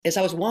as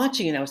I was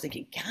watching it, I was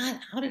thinking, God,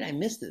 how did I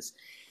miss this?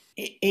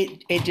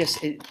 It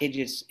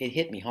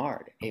hit me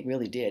hard. It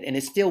really did, and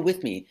it's still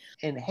with me.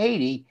 In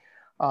Haiti,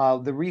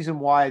 the reason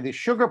why the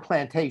sugar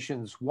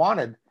plantations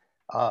wanted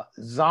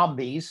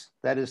zombies,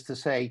 that is to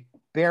say,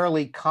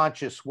 barely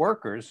conscious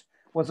workers,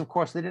 was of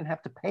course they didn't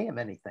have to pay them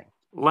anything.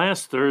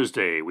 Last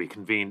Thursday, we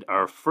convened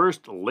our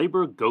first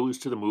Labor Goes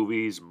to the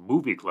Movies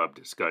movie club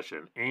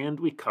discussion,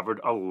 and we covered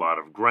a lot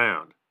of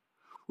ground.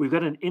 We've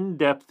got an in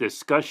depth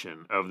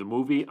discussion of the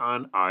movie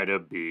on Ida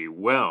B.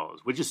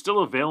 Wells, which is still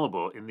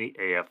available in the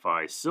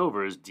AFI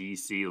Silver's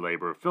DC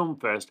Labor Film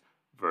Fest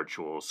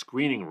virtual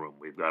screening room.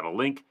 We've got a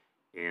link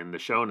in the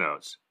show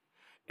notes.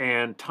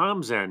 And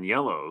Tom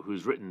Zaniello,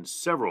 who's written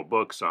several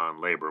books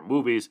on labor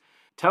movies,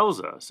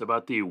 tells us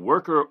about the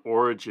worker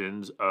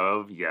origins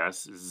of,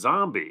 yes,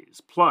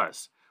 zombies.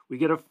 Plus, we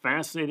get a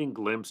fascinating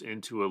glimpse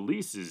into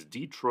Elise's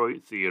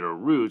Detroit theater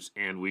roots,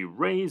 and we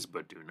raise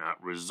but do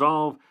not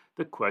resolve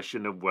the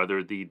question of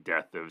whether The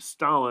Death of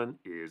Stalin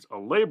is a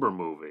labor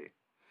movie.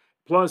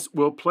 Plus,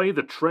 we'll play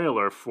the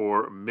trailer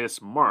for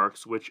Miss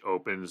Marks, which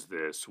opens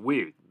this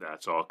week.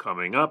 That's all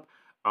coming up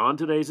on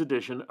today's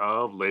edition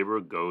of Labor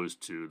Goes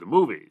to the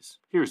Movies.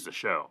 Here's the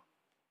show.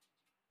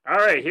 All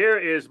right, here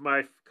is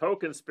my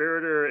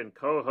co-conspirator and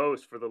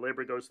co-host for the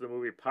Labor Goes to the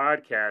Movie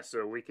podcast,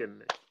 so we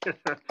can...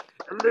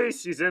 At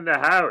least she's in the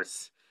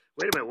house.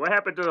 Wait a minute, what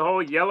happened to the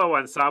whole yellow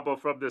ensemble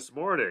from this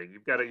morning?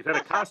 You've had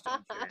a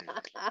costume change.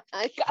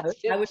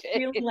 I was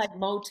feeling like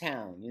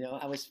Motown,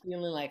 I was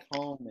feeling like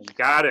home. And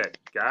Got it.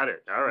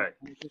 All right.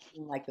 it just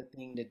seemed like the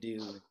thing to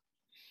do.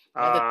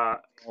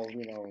 It's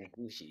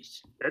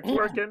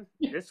working.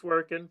 It's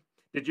working.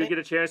 Did you get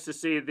a chance to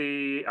see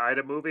the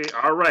Ida movie?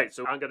 All right,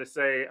 so I'm going to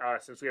say,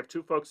 since we have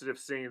two folks that have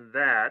seen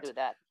that, Do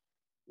that.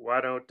 why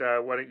don't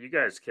you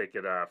guys kick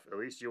it off? At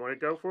least you want to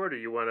go for it, or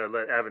you want to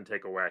let Evan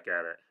take a whack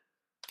at it?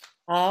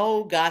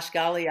 Oh gosh,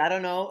 golly, I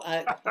don't know.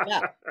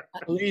 Yeah,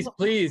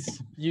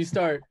 Please, you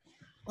start.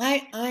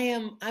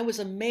 I was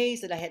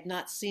amazed that I had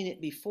not seen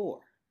it before.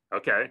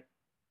 Okay.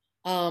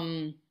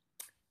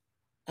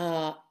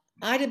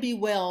 Ida B.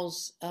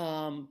 Wells.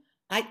 I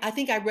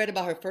think I read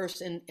about her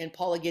first in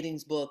Paula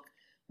Giddings' book,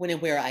 When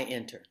and Where I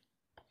Enter.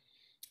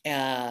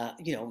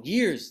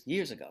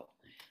 Years ago.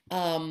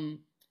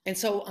 And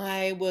so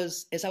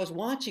as I was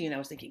watching it, I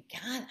was thinking,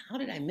 God, how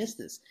did I miss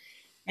this?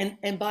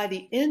 And by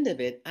the end of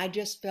it, I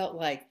just felt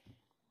like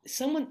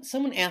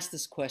someone asked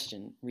this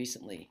question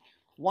recently: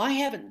 why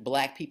haven't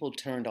Black people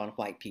turned on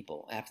white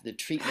people after the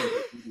treatment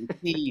we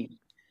received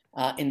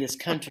in this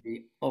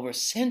country over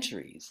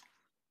centuries?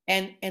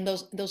 And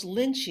those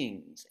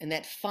lynchings and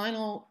that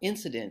final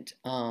incident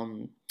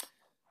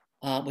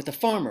with the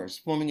farmers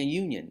forming a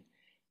union,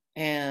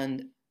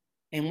 and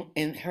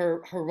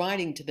her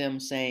writing to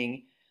them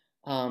saying,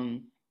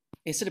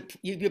 instead of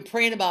you've been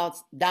praying about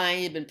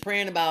dying, you've been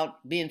praying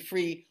about being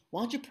free.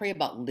 Why don't you pray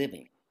about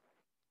living?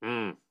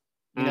 And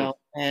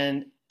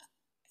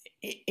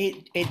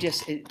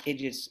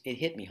it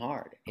hit me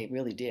hard. It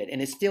really did,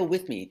 and it's still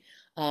with me.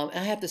 I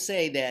have to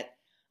say that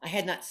I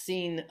had not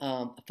seen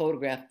a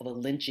photograph of a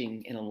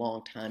lynching in a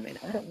long time, and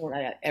I don't know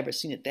that I've ever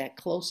seen it that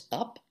close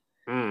up,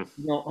 on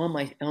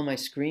my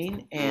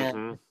screen.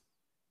 And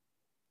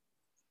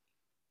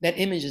that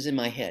image is in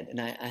my head, and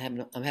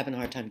I'm having a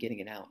hard time getting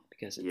it out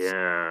because it's...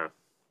 Yeah.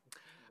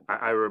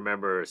 I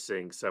remember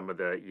seeing some of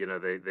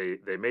the,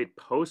 they made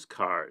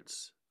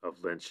postcards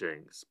of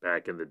lynchings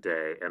back in the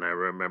day, and I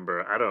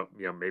remember,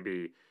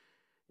 maybe,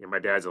 my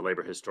dad's a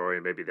labor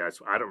historian, maybe I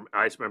just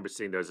remember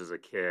seeing those as a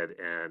kid,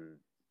 and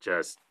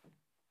just,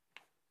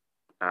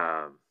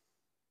 I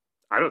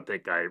don't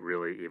think I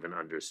really even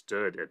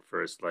understood at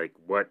first, like,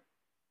 what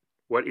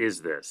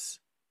is this?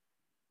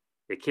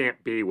 It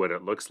can't be what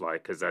it looks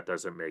like, because that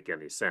doesn't make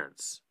any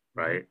sense,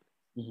 right?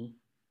 Mm-hmm.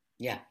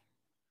 Yeah.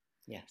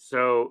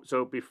 So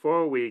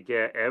before we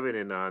get Evan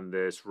in on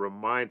this,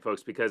 remind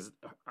folks, because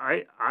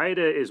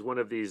Ida is one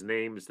of these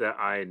names that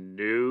I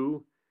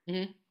knew,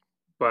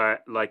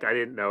 but like I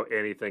didn't know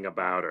anything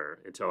about her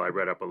until I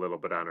read up a little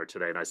bit on her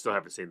today, and I still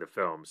haven't seen the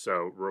film.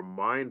 So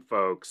remind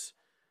folks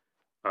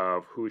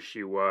of who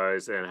she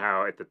was and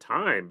how at the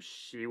time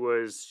she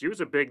was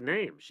a big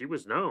name. She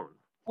was known.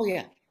 Oh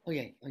yeah.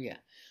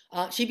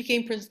 She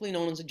became principally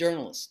known as a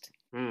journalist,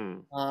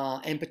 and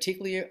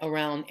particularly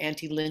around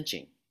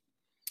anti-lynching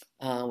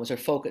was her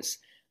focus.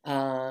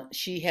 Her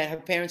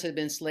parents had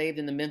been enslaved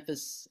in the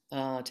Memphis,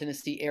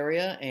 Tennessee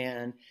area,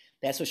 and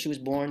that's where she was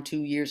born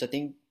 2 years, I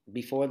think,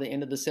 before the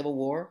end of the Civil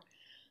War.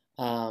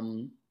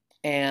 And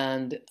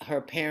her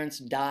parents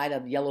died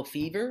of yellow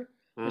fever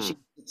when she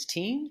was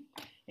 16,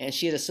 and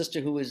she had a sister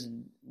who was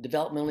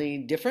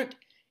developmentally different,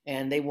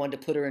 and they wanted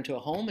to put her into a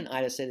home, and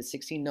Ida said at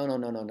 16, no.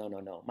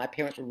 My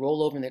parents would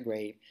roll over in their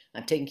grave.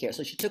 I'm taking care.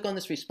 So she took on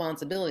this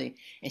responsibility,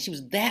 and she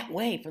was that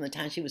way from the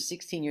time she was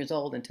 16 years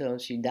old until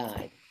she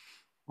died.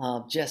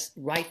 Just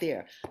right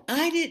there.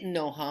 I didn't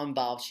know how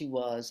involved she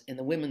was in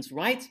the women's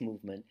rights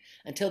movement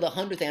until the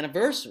 100th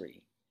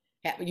anniversary.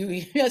 I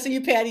see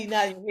you, Patty,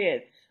 nodding your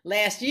head.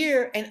 Last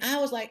year, and I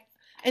was like,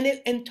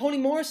 and Toni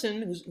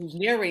Morrison, who's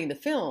narrating the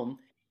film,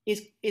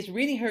 is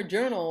reading her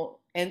journal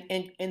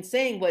and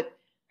saying what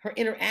her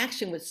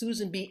interaction with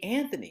Susan B.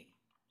 Anthony.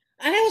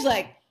 And I was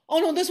like, oh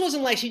no, this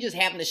wasn't like she just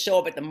happened to show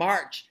up at the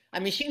march. I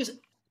mean, she was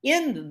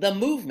in the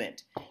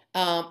movement.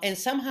 And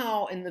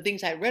somehow in the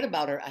things I read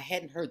about her, I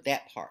hadn't heard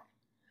that part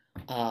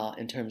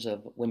in terms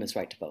of women's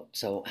right to vote.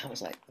 So I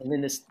was like, and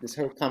then this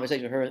her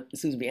conversation with her,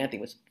 Susan B.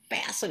 Anthony, was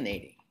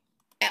fascinating,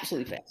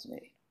 absolutely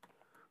fascinating.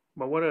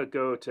 I want to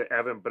go to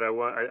Evan, but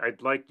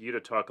I'd like you to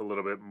talk a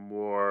little bit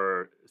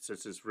more,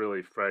 since it's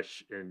really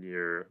fresh in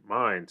your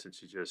mind,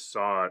 since you just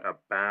saw it,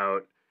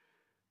 about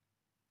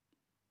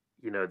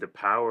the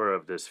power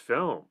of this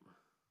film.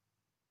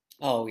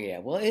 Oh yeah,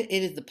 well, it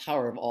is the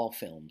power of all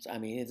films. I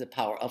mean, it's the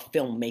power of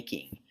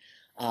filmmaking,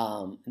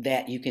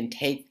 that you can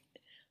take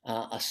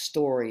a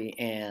story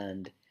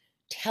and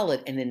tell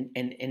it, and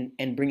then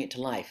and bring it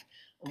to life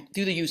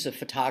through the use of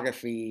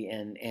photography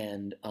and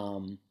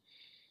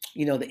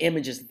the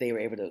images that they were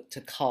able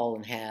to cull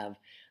and have.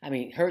 I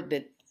mean, her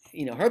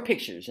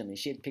pictures. I mean,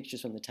 she had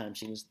pictures from the time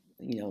she was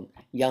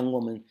young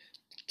woman,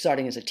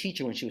 starting as a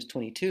teacher when she was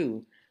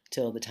 22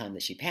 till the time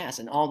that she passed,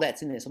 and all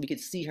that's in there. So we could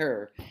see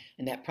her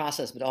in that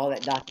process, but all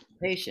that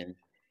documentation.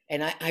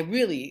 And I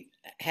really,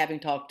 having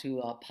talked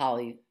to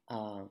Polly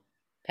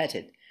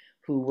Pettit,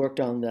 who worked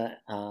on the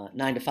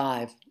 9 to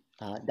 5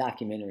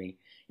 documentary,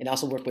 and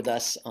also worked with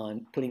us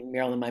on putting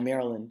Maryland, My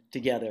Maryland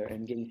together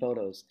and getting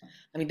photos.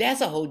 I mean,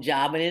 that's a whole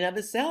job in and of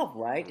itself,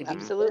 right? To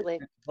Absolutely.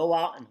 go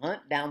out and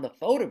hunt down the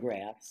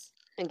photographs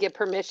and get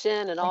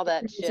permission and all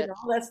that shit. And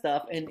all that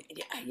stuff. And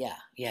yeah.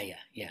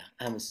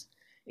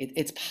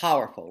 It's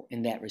powerful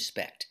in that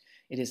respect.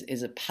 It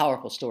is a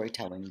powerful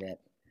storytelling that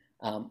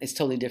is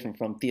totally different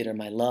from Theater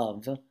My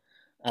Love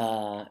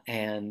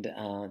and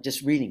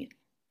just reading it.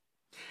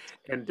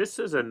 And this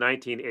is a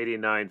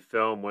 1989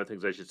 film. One of the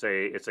things I should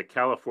say, it's a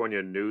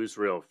California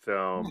newsreel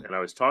film. And I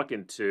was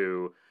talking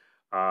to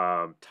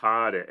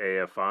Todd at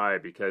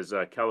AFI, because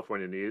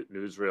California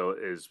Newsreel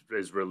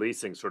is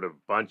releasing sort of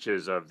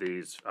bunches of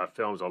these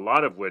films, a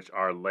lot of which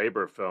are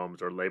labor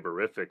films or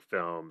laborific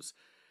films.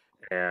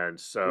 And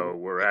so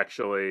we're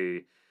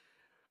actually,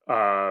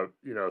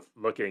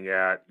 looking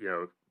at,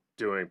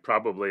 doing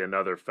probably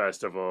another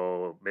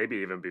festival, maybe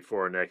even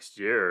before next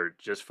year,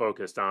 just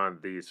focused on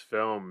these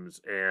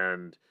films.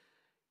 And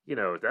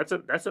that's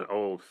an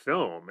old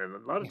film, and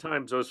a lot of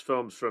times those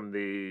films from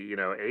the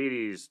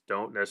 80s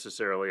don't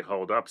necessarily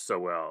hold up so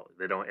well.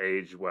 They don't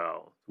age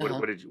well.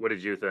 What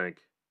did you think?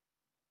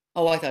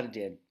 Oh, I thought it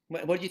did.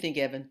 What did you think,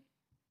 Evan?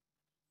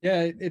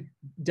 Yeah, it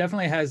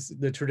definitely has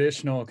the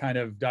traditional kind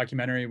of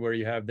documentary where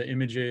you have the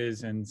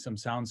images and some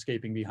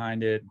soundscaping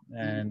behind it,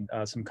 and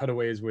some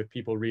cutaways with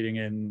people reading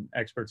and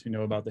experts who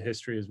know about the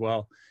history as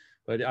well.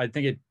 But I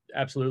think it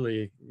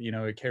absolutely,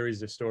 it carries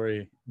the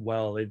story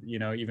well,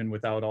 even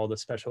without all the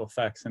special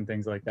effects and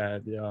things like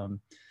that.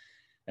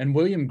 And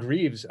William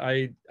Greaves,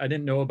 I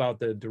didn't know about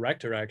the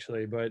director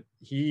actually, but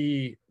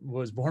he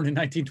was born in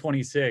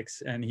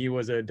 1926 and he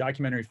was a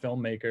documentary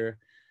filmmaker.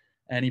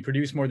 And he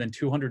produced more than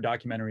 200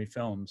 documentary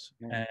films.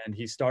 And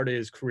he started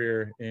his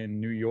career in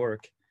New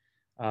York.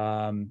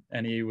 And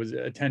he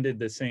attended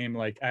the same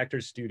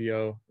actors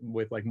studio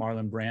with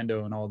Marlon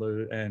Brando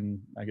and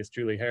I guess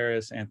Julie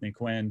Harris, Anthony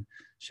Quinn,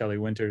 Shelley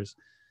Winters.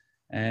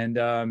 And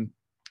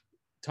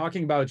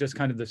talking about just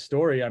kind of the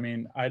story, I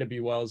mean, Ida B.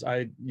 Wells,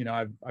 I've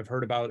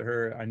heard about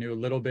her. I knew a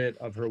little bit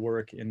of her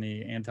work in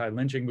the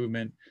anti-lynching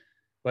movement.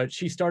 But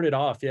she started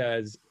off,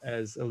 as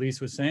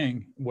Elise was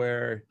saying,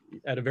 where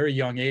at a very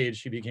young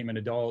age, she became an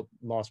adult,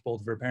 lost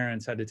both of her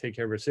parents, had to take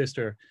care of her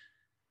sister.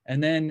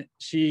 And then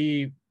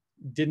she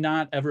did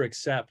not ever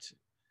accept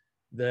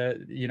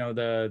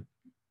the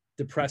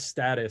depressed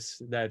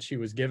status that she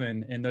was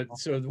given.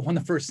 So one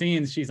of the first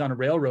scenes, she's on a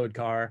railroad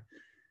car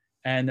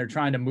and they're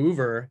trying to move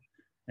her.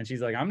 And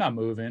she's like, I'm not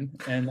moving.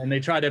 And then they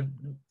try to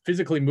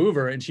physically move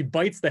her and she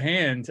bites the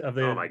hand of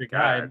the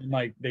guy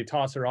and they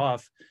toss her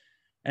off.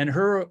 And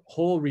her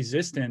whole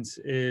resistance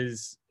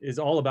is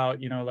all about,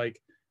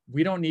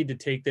 we don't need to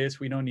take this.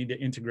 We don't need to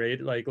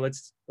integrate.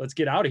 Let's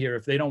get out of here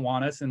if they don't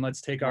want us, and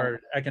let's take our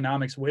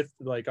economics with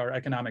our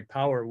economic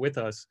power with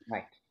us.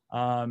 Right.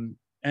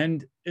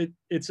 And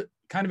it's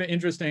kind of an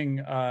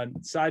interesting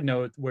side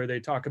note where they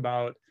talk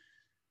about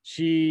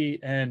she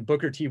and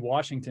Booker T.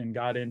 Washington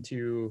got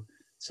into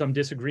some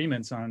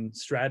disagreements on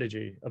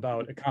strategy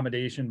about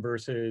accommodation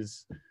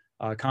versus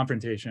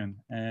confrontation.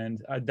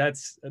 And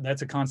that's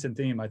a constant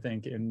theme, I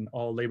think, in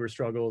all labor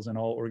struggles and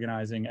all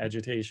organizing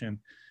agitation.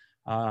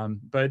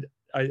 But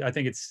I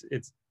think it's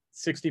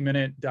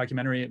 60-minute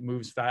documentary. It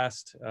moves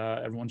fast.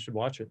 Everyone should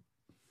watch it.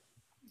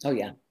 Oh,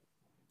 yeah.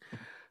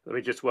 Let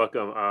me just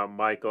welcome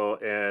Michael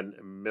and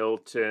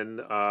Milton.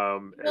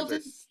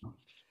 Milton.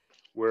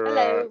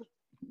 Hello.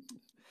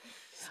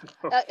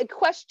 A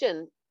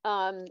question.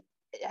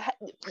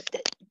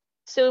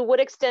 So what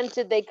extent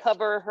did they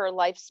cover her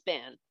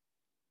lifespan?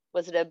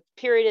 Was it a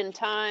period in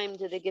time?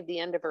 Did they give the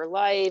end of her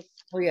life?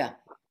 Oh, yeah.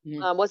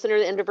 Wasn't her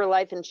the end of her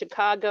life in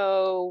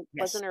Chicago?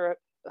 Yes. Wasn't her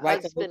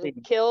husband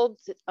killed?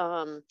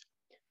 I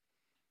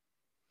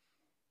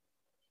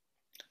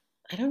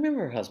don't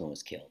remember her husband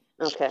was killed.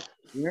 Okay.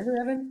 You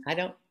remember Evan? I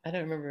don't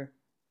remember.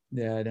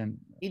 Yeah, I didn't.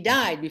 He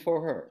died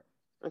before her.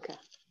 Okay.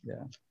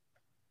 Yeah.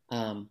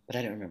 But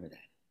I don't remember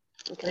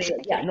that. Okay.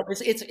 Yeah, no,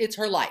 it's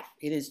her life.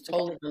 It is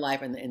totally her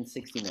life in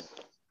 60 minutes.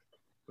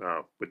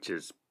 Wow, which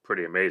is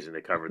pretty amazing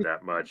to cover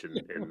that much.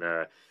 And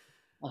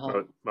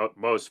Uh-huh.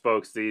 most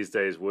folks these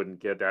days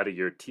wouldn't get out of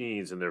your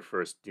teens in their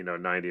first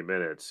 90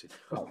 minutes.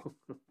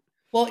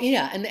 Well,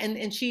 yeah,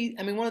 and she,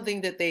 I mean, one of the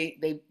things that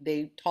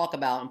they talk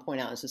about and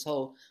point out is this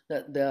whole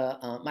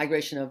the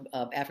migration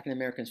of African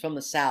Americans from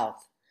the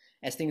South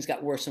as things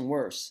got worse and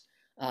worse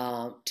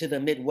to the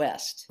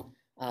Midwest,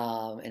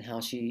 and how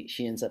she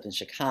ends up in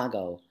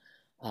Chicago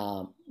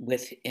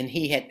and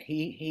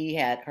he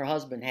had her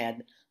husband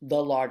had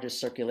the largest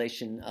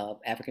circulation of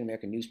African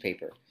American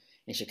newspaper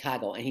in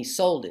Chicago, and he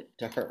sold it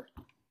to her.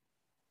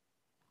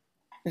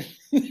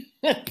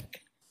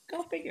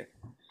 Go figure.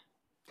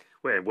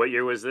 Wait, what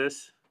year was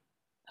this?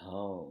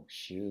 Oh,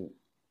 shoot.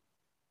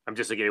 I'm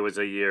just thinking it was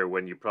a year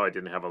when you probably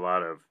didn't have a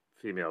lot of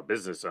female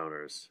business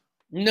owners.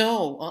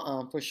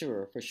 No, for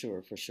sure.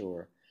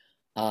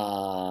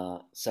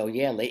 So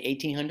yeah, late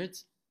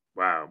 1800s.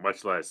 Wow,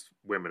 much less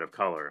women of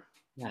color.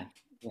 Yeah,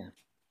 yeah.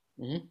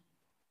 Hmm.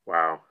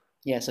 Wow.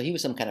 Yeah, so he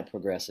was some kind of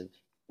progressive.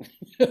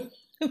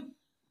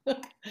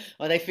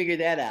 Well, they figured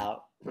that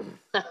out.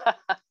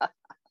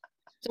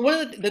 So one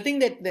of the thing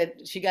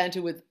that she got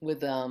into with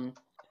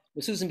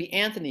Susan B.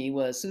 Anthony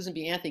was Susan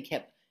B. Anthony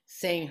kept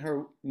saying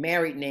her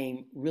married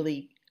name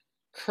really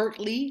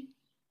curtly,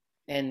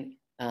 and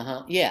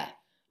yeah,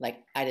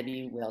 like Ida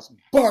B. Wells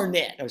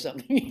Barnett or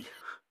something.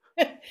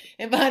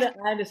 And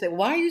I just said,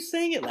 "Why are you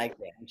saying it like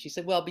that?" And she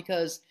said, "Well,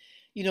 because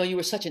you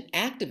were such an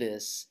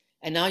activist,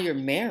 and now you're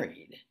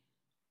married.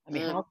 I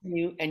mean, how can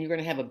you? And you're going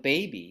to have a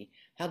baby.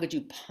 How could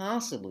you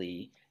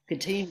possibly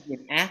continue to be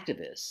an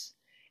activist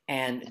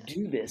and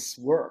do this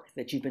work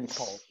that you've been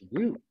called to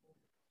do?"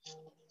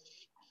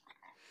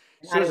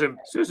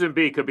 Susan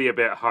B could be a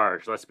bit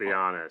harsh. Let's be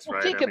honest,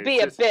 right? She could be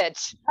a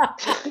bitch.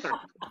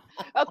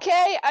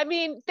 Okay, I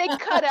mean, they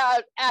cut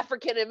out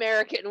African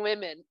American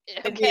women.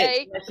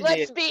 Okay, Yes,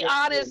 let's be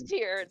honest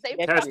here. They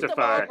fucked them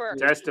over.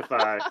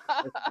 Testify.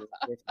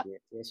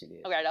 Yes, you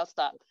did. All right, I'll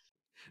stop.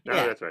 No,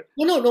 Yeah. that's right.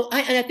 Well, no.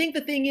 And I think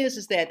the thing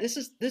is that this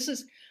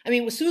is. I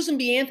mean, what Susan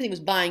B. Anthony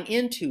was buying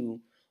into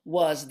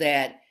was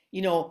that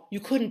you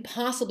couldn't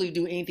possibly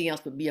do anything else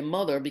but be a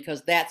mother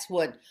because that's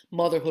what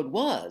motherhood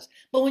was.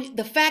 But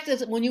the fact is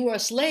that when you were a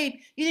slave,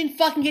 you didn't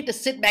fucking get to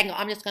sit back and go,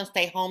 "I'm just gonna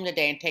stay home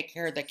today and take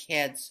care of the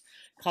kids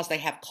because they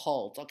have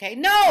colds." Okay,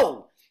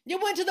 no. You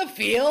went to the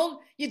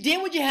field. You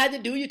did what you had to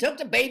do. You took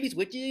the babies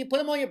with you. You put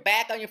them on your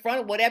back, on your front,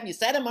 or whatever. You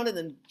set them under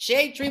the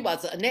shade tree while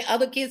the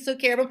other kids took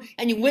care of them,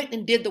 and you went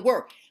and did the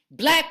work.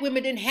 Black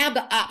women didn't have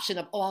the option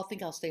of, "Oh, I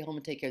think I'll stay home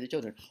and take care of the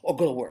children," or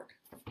go to work.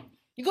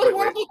 You go to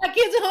work, you got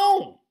kids at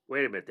home.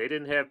 Wait a minute, they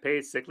didn't have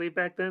paid sick leave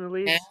back then, at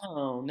least?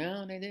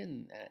 No, they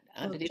didn't.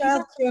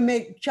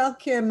 Child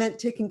care meant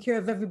taking care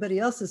of everybody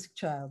else's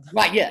child.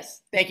 Right,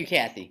 yes. Thank you,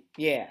 Kathy.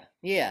 Yeah.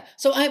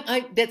 So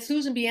that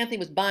Susan B. Anthony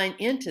was buying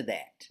into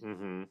that.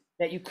 Mm-hmm.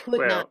 That you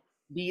could not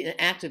be an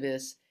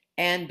activist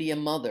and be a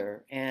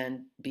mother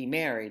and be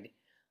married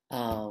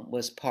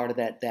was part of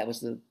that. That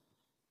was the,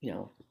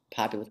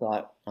 popular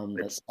thought on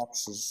the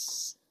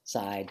sexist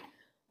side,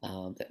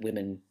 that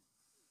women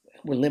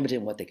were limited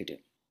in what they could do.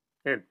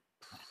 It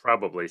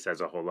probably says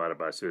a whole lot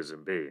about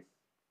Susan B.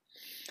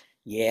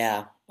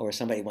 Yeah, or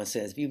somebody once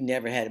says, if you've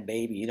never had a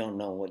baby, you don't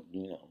know what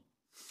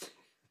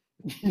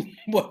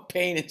what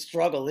pain and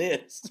struggle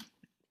is.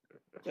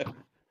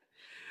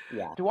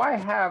 Yeah. Do I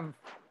have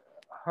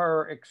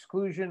her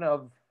exclusion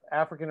of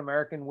African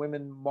American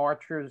women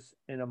marchers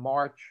in a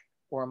march,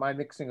 or am I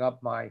mixing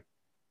up my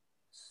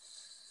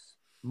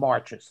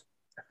marches?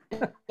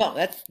 No,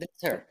 that's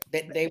her.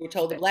 They were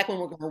told the black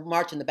women were going to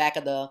march in the back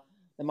of the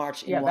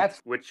march. Yeah,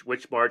 that's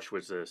which march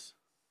was this?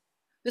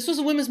 This was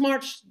a women's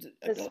march.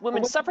 This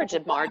women's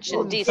suffragette march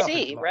in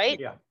D.C., right?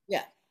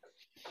 Yeah.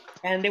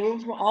 And they were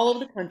from all over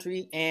the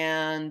country.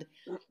 And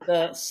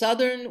the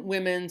Southern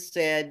women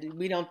said,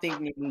 "We don't think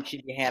we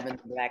should be having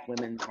black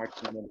women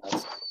marching with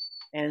us."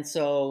 And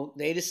so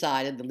they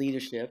decided, the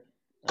leadership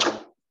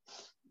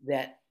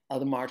that of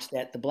the march,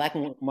 that the black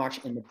women would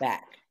march in the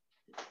back.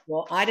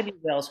 Well, Ida B.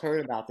 Wells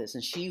heard about this,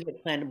 and she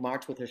had planned to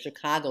march with her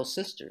Chicago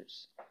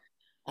sisters.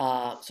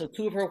 So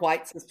two of her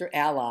white sister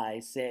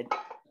allies said,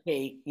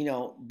 "Hey,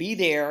 be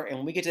there, and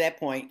when we get to that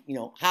point,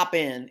 hop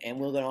in, and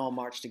we're going to all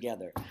march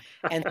together."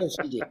 And so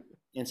she did.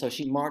 And so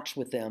she marched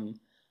with them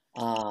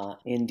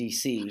in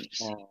D.C.,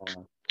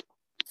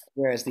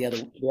 whereas the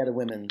other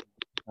women,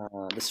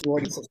 the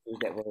sorority sisters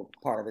that were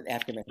part of it,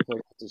 African American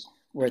sorority sisters,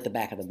 were at the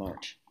back of the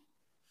march.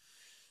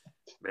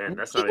 Man,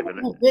 that's not even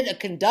a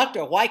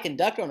white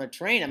conductor on a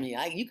train. I mean,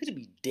 you could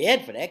be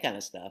dead for that kind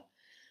of stuff.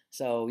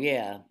 So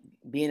yeah,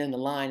 being in the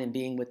line and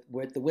being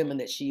with the women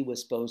that she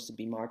was supposed to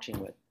be marching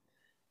with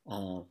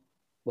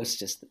was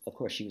just, of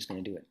course, she was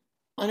going to do it.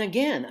 And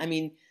again, I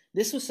mean,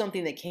 this was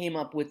something that came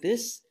up with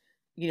this,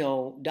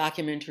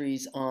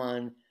 documentaries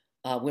on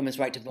women's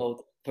right to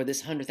vote for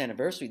this 100th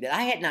anniversary that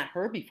I had not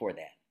heard before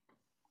that.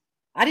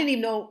 I didn't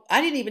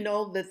even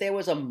know that there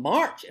was a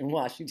march in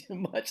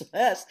Washington, much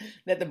less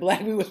that the black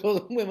women were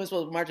supposed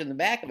to march in the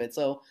back of it.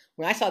 So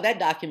when I saw that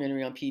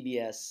documentary on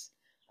PBS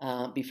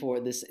before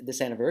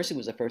this anniversary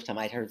was the first time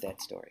I'd heard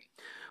that story.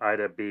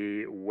 Ida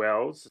B.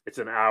 Wells. It's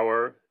an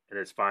hour and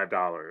it's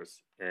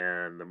 $5,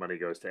 and the money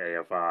goes to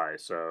AFI.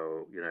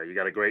 So you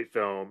got a great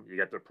film, you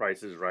got the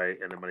prices right,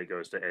 and the money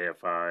goes to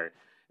AFI.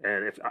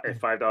 And if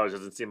 $5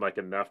 doesn't seem like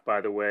enough, by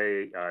the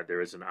way,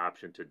 there is an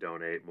option to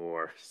donate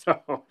more.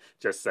 So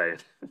just saying.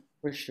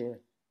 For sure.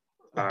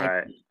 All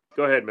right,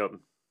 go ahead, Milton.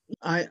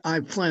 I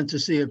plan to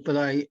see it, but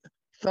I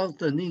felt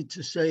the need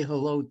to say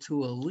hello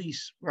to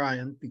Elise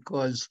Bryant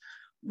because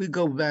we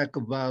go back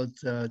about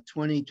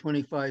 20,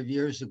 25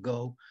 years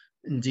ago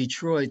in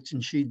Detroit,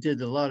 and she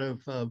did a lot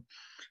of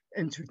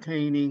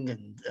entertaining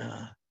and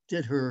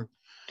did her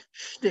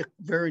shtick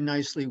very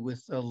nicely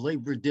with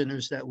labor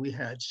dinners that we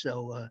had.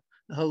 So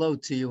hello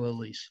to you,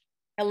 Elise.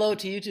 Hello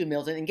to you too,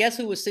 Milton. And guess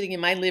who was sitting in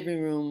my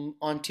living room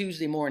on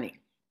Tuesday morning?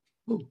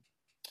 Who?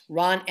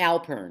 Ron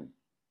Alpern.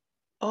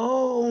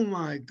 Oh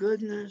my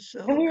goodness.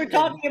 And we were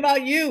talking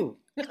about you.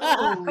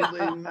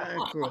 Holy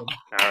mackerel.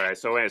 All right,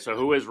 so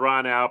who is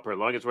Ron Alpern? As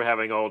long as we're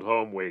having old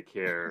home week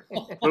here.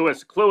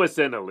 Clue us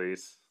in,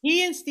 Elise.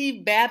 He and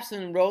Steve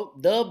Babson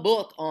wrote the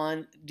book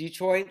on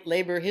Detroit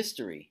labor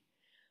history.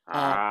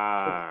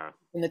 And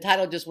the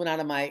title just went out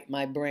of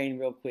my brain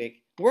real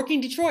quick.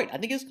 Working Detroit. I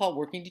think it's called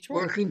Working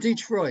Detroit. Working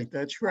Detroit.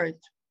 That's right.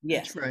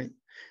 Yes. That's right.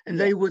 And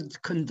they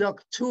would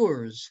conduct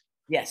tours.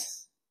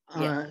 Yes.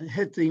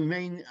 Hit the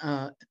main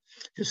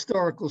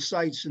historical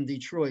sites in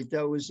Detroit.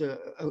 That was a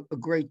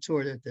great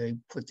tour that they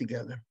put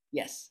together.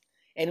 Yes.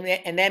 And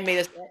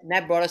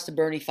that brought us to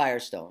Bernie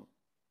Firestone.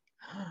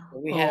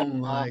 Oh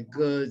my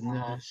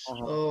goodness.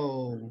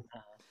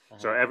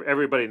 So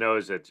everybody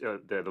knows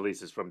that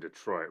Elise is from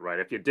Detroit, right?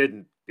 If you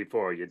didn't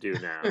before, you do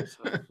now.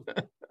 So.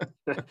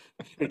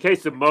 In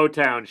case the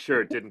Motown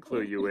shirt didn't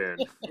clue you in.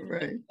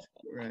 Right.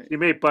 You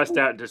may bust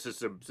out into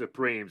some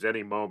Supremes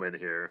any moment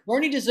here.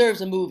 Bernie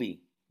deserves a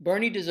movie.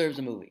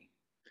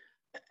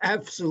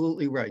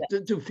 Absolutely right.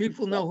 Do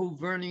people know who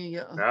Bernie?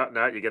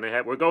 No, you're gonna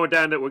have. We're going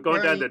down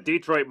the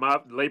Detroit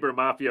labor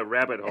mafia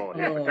rabbit hole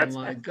here. Oh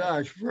my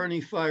gosh,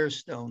 Bernie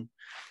Firestone.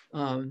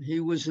 He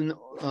was an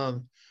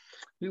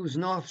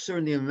officer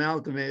in the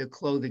Amalgamated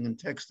Clothing and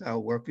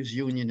Textile Workers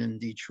Union in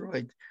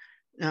Detroit.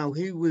 Now,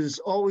 he was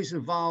always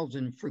involved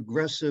in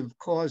progressive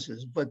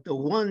causes, but the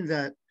one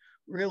that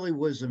really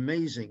was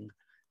amazing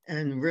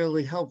and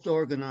really helped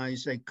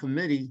organize a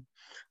committee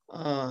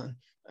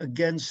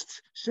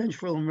against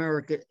Central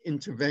America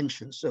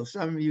intervention. So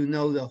some of you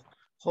know the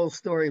whole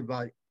story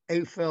about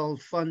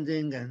AFL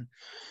funding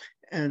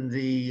and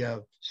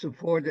the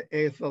support that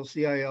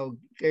AFL-CIO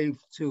gave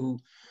to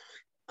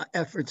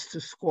efforts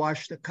to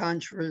squash the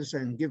Contras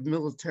and give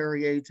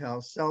military aid to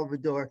El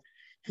Salvador.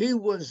 He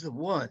was the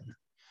one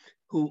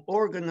who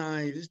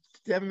organized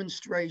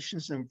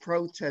demonstrations and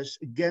protests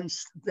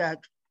against that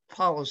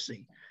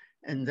policy.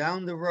 And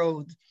down the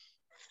road,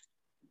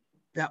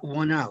 that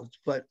won out.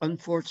 But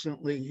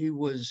unfortunately, he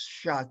was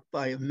shot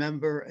by a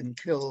member and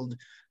killed.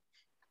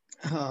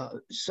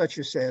 Such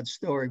a sad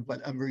story,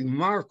 but a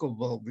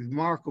remarkable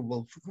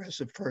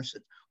progressive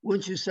person.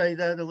 Wouldn't you say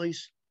that,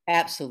 Elise?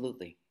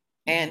 Absolutely.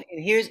 And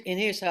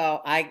here's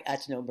how I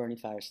got to know Bernie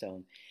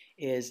Firestone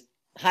is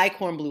High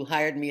Corn Blue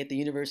hired me at the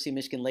University of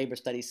Michigan Labor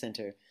Studies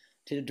Center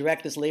to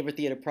direct this labor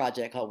theater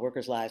project called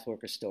Workers' Lives,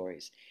 Workers'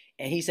 Stories.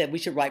 And he said, we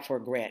should write for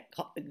a grant.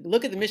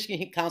 Look at the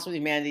Michigan Council of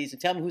Humanities and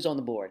tell me who's on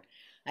the board.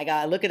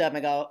 I look it up and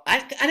I go, I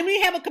don't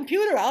even have a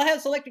computer. I'll have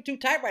a Selectric 2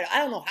 typewriter. I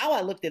don't know how I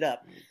looked it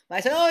up. But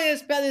I said, oh,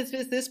 yes,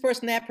 it's this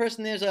person, that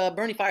person. There's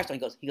Bernie Firestone.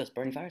 He goes,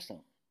 Bernie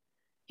Firestone.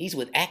 He's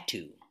with Act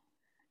Two.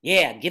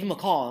 Yeah, give him a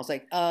call. I was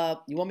like,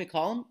 you want me to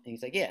call him? And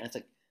he's like, yeah. And it's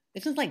like,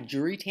 isn't like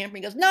jury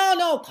tampering? He goes,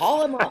 no,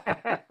 call him up.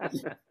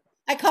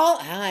 I call,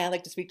 hi, I'd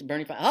like to speak to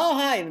Bernie Firestone. Oh,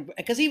 hi,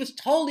 because he was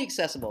totally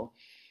accessible.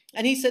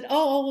 And he said,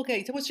 oh, okay.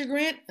 He said, what's your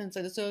grant? And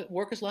said, it's a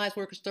Workers' Lives,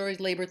 Workers' Stories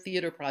Labor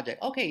Theater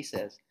Project. Okay, he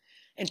says.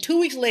 And 2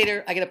 weeks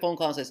later, I get a phone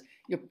call and says,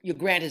 your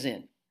grant is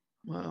in.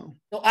 Wow.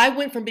 So I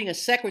went from being a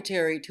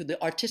secretary to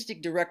the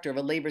artistic director of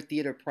a labor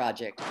theater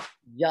project,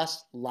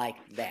 just like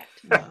that.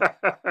 Wow.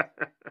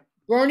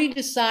 Bernie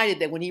decided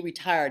that when he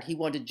retired, he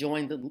wanted to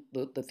join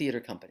the theater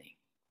company.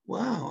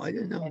 Wow, I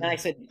didn't know. And I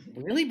said,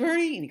 really,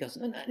 Bernie? And he goes,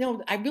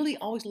 no, I really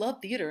always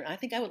loved theater. I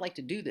think I would like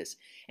to do this.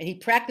 And he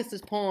practiced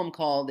this poem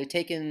called "They're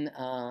Taking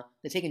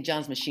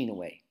John's Machine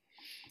Away,"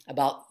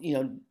 about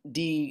descaling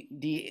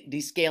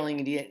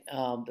the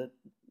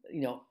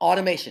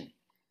automation.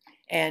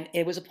 And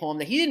it was a poem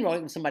that he didn't write,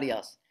 it was somebody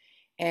else.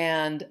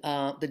 And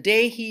the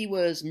day he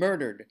was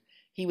murdered,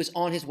 he was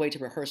on his way to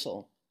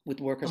rehearsal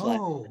with Workers' Life.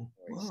 Oh,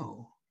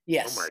 wow.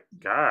 Yes. Oh my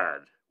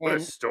God! What a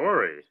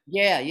story!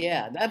 Yeah.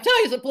 I'm telling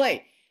you, it's a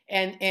play.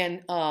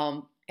 And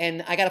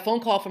I got a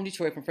phone call from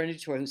Detroit, from a friend in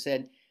Detroit, who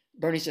said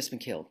Bernie's just been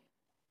killed.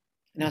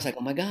 And I was like,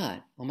 oh my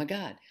God.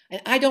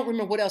 And I don't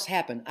remember what else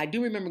happened. I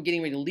do remember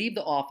getting ready to leave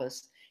the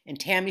office, and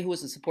Tammy, who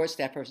was the support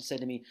staff person, said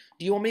to me,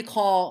 do you want me to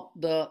call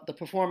the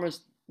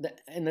performers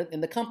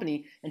in the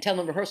company and tell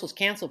them rehearsal's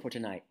canceled for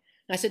tonight.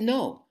 And I said,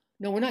 no,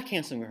 we're not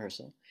canceling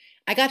rehearsal.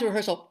 I got to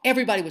rehearsal,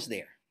 everybody was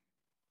there.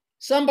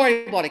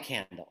 Somebody bought a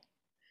candle.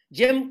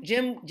 Jim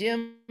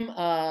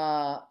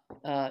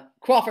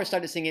Crawford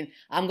started singing,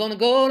 I'm gonna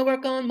go to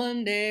work on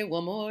Monday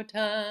one more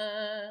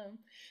time.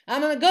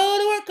 I'm gonna go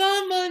to work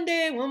on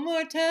Monday one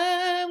more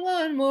time,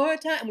 one more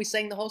time. And we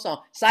sang the whole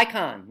song.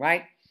 Saigon,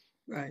 right?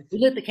 Right. We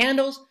lit the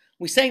candles,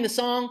 we sang the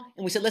song,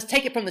 and we said, let's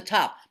take it from the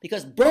top,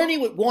 because Bernie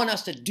would want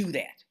us to do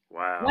that.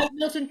 Wow. Right,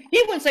 Milton?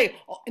 He wouldn't say,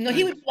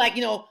 he would be like,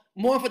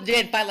 mourn for the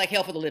dead and fight like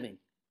hell for the living.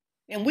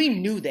 And we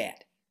knew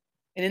that.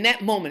 And in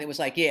that moment, it was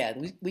like, yeah,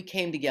 we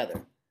came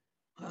together.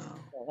 Wow.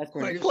 That's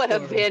What a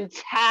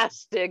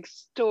fantastic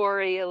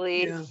story,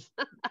 Elise.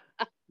 Yeah.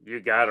 You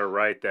got to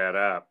write that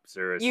up,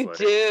 seriously. You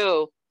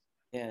do.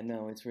 Yeah,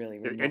 no, it's really.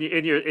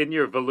 In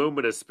your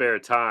voluminous spare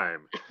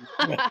time.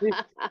 I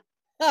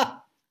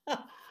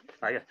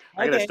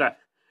gotta stop.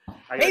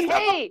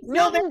 Hey,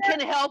 Milton can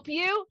help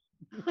you.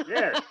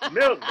 Yeah,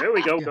 Milton. There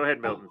we go. Go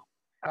ahead, Milton.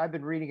 I've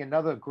been reading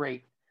another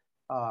great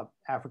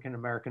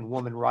African-American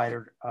woman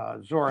writer,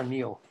 Zora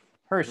Neale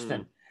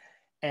Hurston.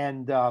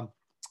 And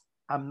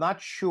I'm not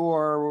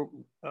sure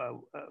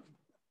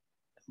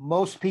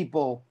most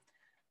people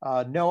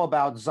know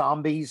about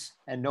zombies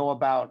and know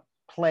about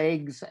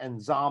plagues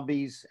and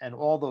zombies and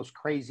all those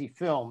crazy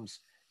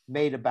films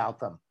made about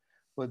them.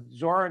 But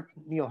Zora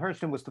Neale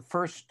Hurston was the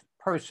first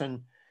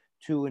person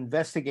to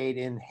investigate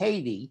in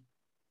Haiti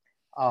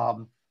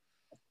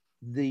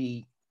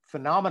the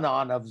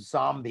phenomenon of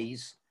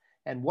zombies,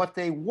 and what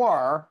they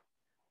were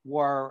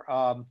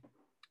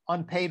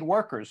unpaid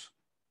workers.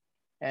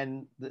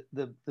 And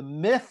the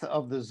myth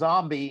of the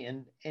zombie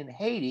in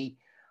Haiti,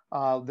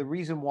 the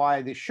reason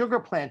why the sugar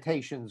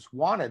plantations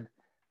wanted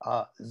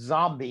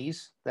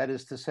zombies, that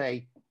is to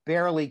say,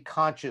 barely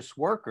conscious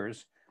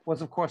workers,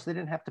 was, of course, they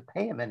didn't have to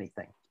pay them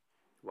anything.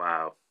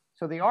 Wow.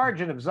 So the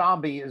origin of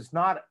zombie is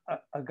not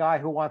a guy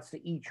who wants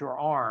to eat your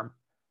arm,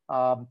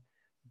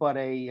 but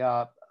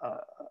a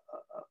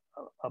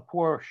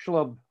poor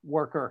schlub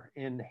worker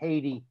in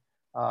Haiti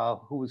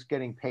who was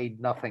getting paid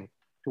nothing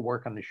to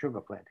work on the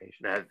sugar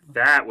plantation. Now,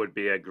 that would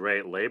be a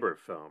great labor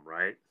film,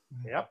 right?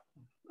 Yep.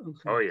 Okay.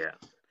 Oh, yeah.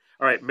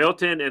 All right,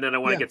 Milton, and then I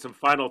want to get some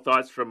final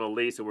thoughts from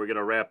Elise, and we're going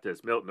to wrap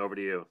this. Milton, over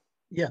to you.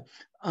 Yeah.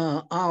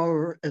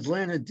 Our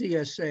Atlanta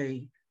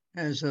DSA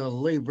has a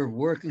labor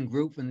working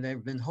group, and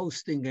they've been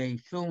hosting a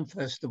film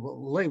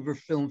festival, labor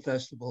film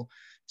festival.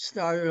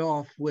 Started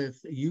off with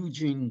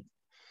Eugene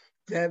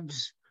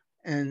Debs,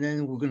 and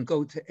then we're going to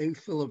go to A.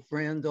 Philip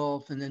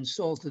Randolph, and then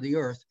Salt of the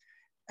Earth.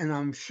 And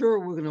I'm sure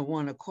we're going to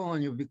want to call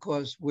on you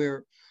because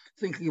we're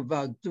thinking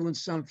about doing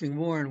something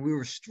more, and we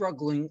were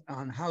struggling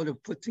on how to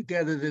put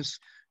together this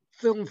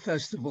film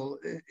festival.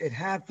 It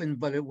happened,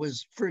 but it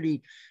was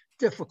pretty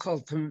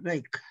difficult to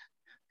make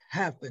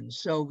happen.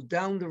 So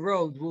down the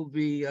road, we'll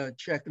be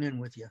checking in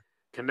with you.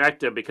 Connect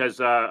them, because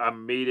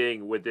I'm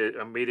meeting with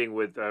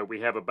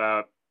we have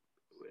about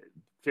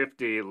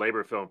 50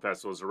 labor film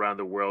festivals around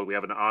the world. We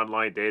have an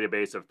online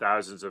database of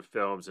thousands of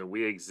films, and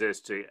we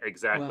exist to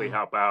exactly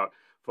help out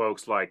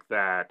folks like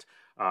that.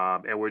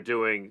 And we're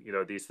doing,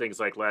 these things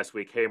like last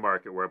week,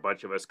 Haymarket, where a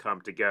bunch of us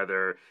come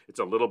together. It's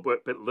a little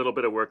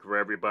bit of work for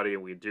everybody,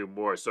 and we do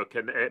more. So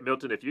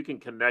Milton, if you can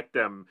connect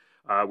them,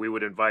 we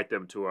would invite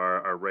them to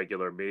our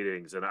regular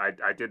meetings. And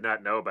I did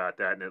not know about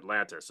that in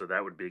Atlanta, so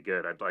that would be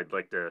good. I'd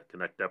like to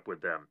connect up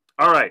with them.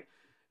 All right,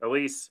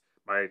 Elise,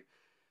 my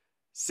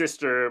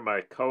sister,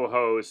 my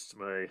co-host,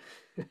 my...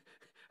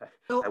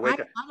 So I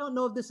don't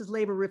know if this is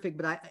laborific,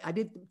 but I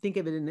did think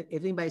of it, and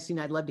if anybody's seen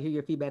it, I'd love to hear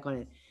your feedback on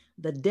it.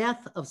 The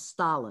death of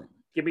Stalin.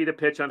 Give me the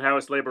pitch on how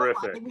it's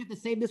laborific. I think we have to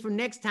save this for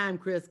next time,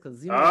 Chris,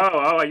 because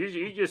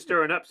you're just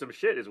stirring up some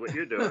shit is what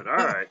you're doing. All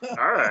right.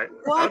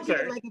 Watching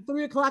it like at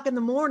 3 o'clock in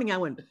the morning, I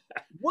went,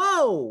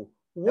 "Whoa,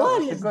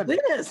 what is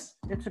this?"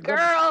 It's a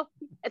girl.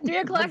 At 3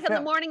 o'clock in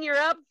the morning, you're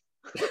up.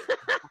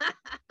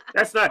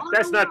 That's not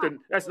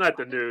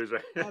the news.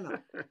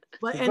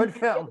 But it's a good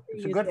film.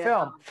 It's a good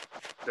film.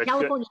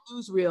 California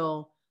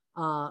Newsreel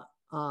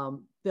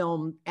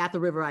film At the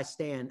River I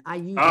Stand. I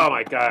used. Oh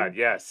my God!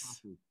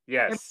 Yes.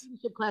 Every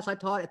leadership class I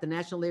taught at the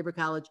National Labor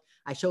College,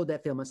 I showed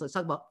that film. So let's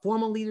talk about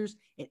formal leaders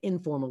and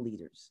informal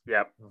leaders.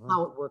 Yep.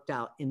 How it worked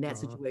out in that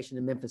situation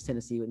in Memphis,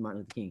 Tennessee, with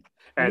Martin Luther King.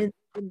 And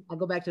then I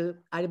go back to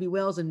Ida B.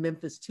 Wells in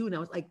Memphis too, and I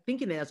was like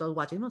thinking that as I was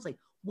watching him, I was like,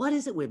 what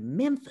is it with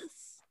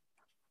Memphis?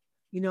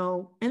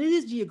 And it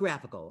is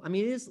geographical. I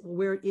mean, it is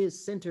where it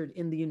is centered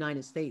in the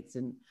United States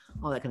and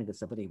all that kind of good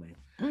stuff. But anyway,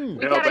 we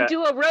got to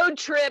do a road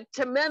trip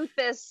to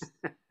Memphis.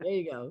 There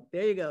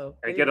you go.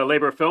 And get a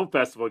labor film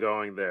festival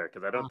going there,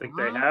 because I don't think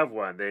they have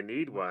one. They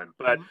need one.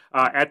 But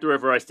At the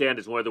River I Stand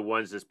is one of the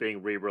ones that's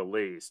being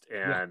re-released,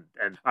 and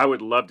I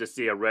would love to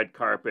see a red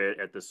carpet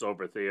at the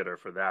Silver Theater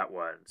for that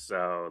one.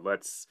 So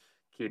let's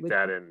keep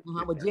that in.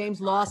 With James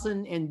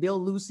Lawson and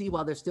Bill Lucy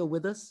while they're still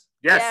with us.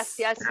 Yes.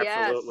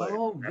 Absolutely.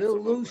 Oh,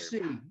 Bill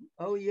Lucy.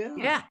 Oh, yeah.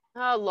 Yeah.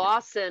 Oh,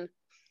 Lawson.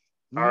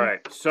 All right.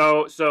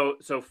 So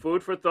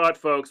food for thought,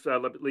 folks.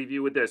 Let me leave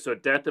you with this. So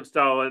Death of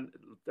Stalin,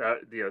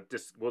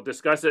 we'll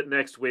discuss it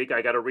next week.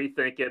 I got to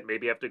rethink it.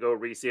 Maybe have to go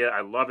re-see it.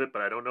 I love it,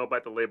 but I don't know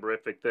about the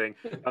laborific thing.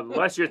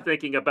 Unless you're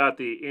thinking about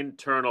the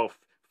internal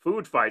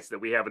food fights that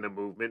we have in the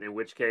movement, in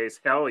which case,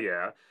 hell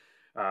yeah.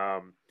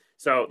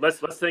 So let's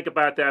think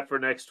about that for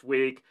next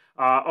week.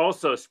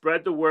 Also,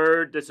 spread the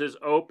word. This is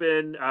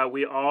open.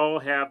 We all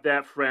have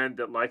that friend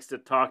that likes to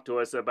talk to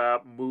us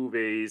about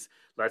movies.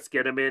 Let's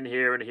get him in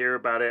here and hear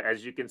about it.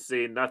 As you can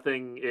see,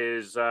 nothing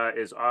is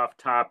off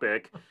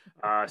topic.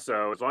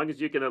 So as long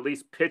as you can at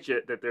least pitch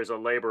it that there's a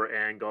labor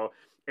angle.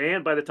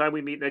 And by the time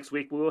we meet next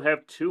week, we will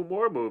have 2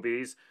 more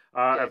movies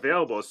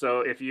available.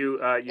 So if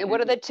you and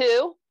what are the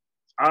 2?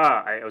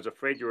 I was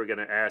afraid you were going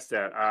to ask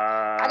that.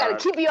 I got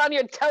to keep you on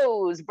your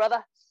toes,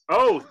 brother.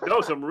 Oh,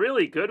 no, some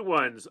really good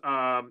ones.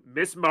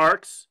 Miss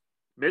Marks,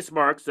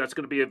 that's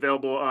going to be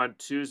available on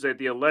Tuesday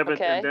the 11th.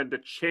 Okay. And then The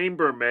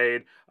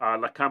Chambermaid,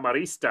 La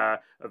Camarista,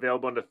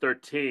 available on the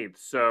 13th.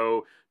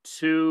 So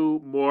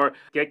 2 more.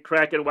 Get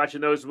cracking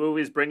watching those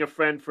movies. Bring a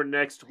friend for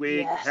next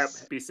week.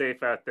 Yes. Be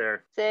safe out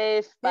there.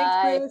 Safe. Thanks,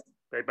 Bye. Chris.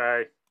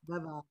 Bye-bye.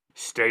 Bye-bye.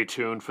 Stay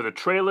tuned for the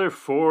trailer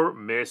for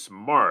Miss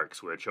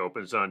Marks, which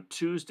opens on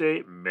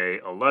Tuesday, May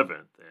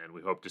 11th. And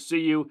we hope to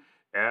see you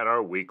at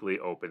our weekly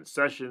open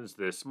sessions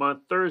this month,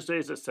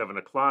 Thursdays at 7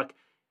 o'clock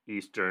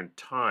Eastern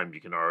Time. You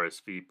can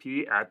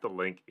RSVP at the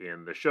link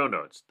in the show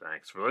notes.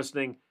 Thanks for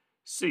listening.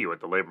 See you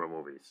at the Labor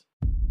Movies.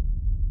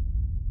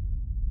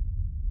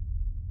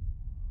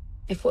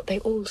 If what they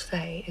all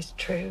say is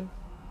true,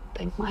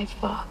 then my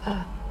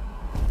father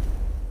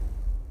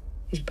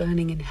is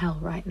burning in hell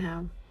right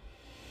now.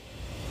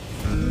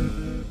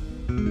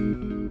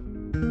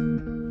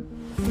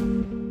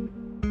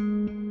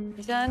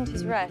 He's earned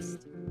his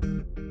rest.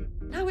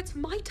 Now it's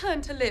my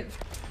turn to live.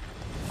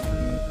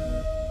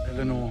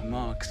 Eleanor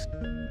Marks,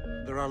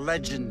 there are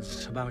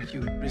legends about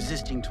you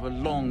resisting to a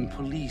long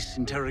police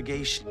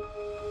interrogation.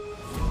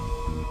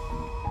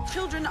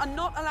 Children are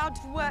not allowed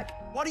to work.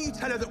 Why don't you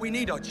tell her that we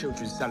need our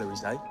children's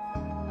salaries, eh?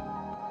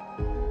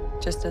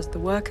 Just as the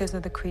workers are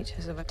the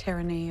creatures of a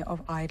tyranny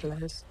of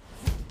idlers,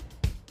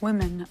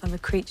 women are the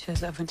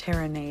creatures of a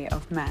tyranny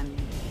of men.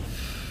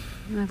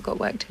 And I've got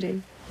work to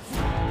do.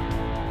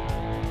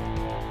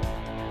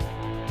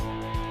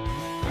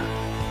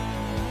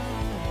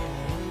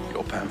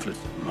 Your pamphlet's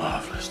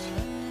marvelous.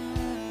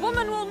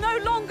 Woman will no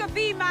longer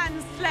be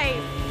man's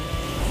slave.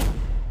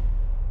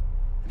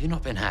 Have you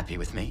not been happy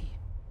with me?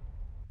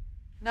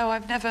 No,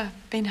 I've never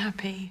been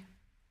happy.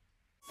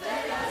 The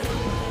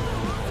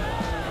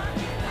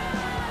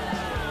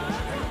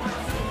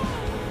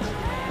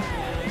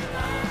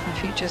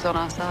future's on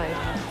our side.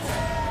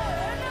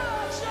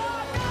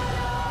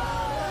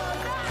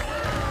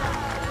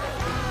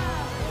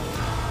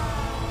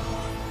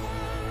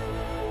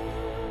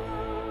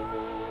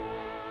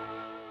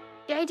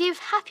 The idea of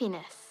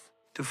happiness.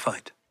 To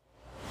fight.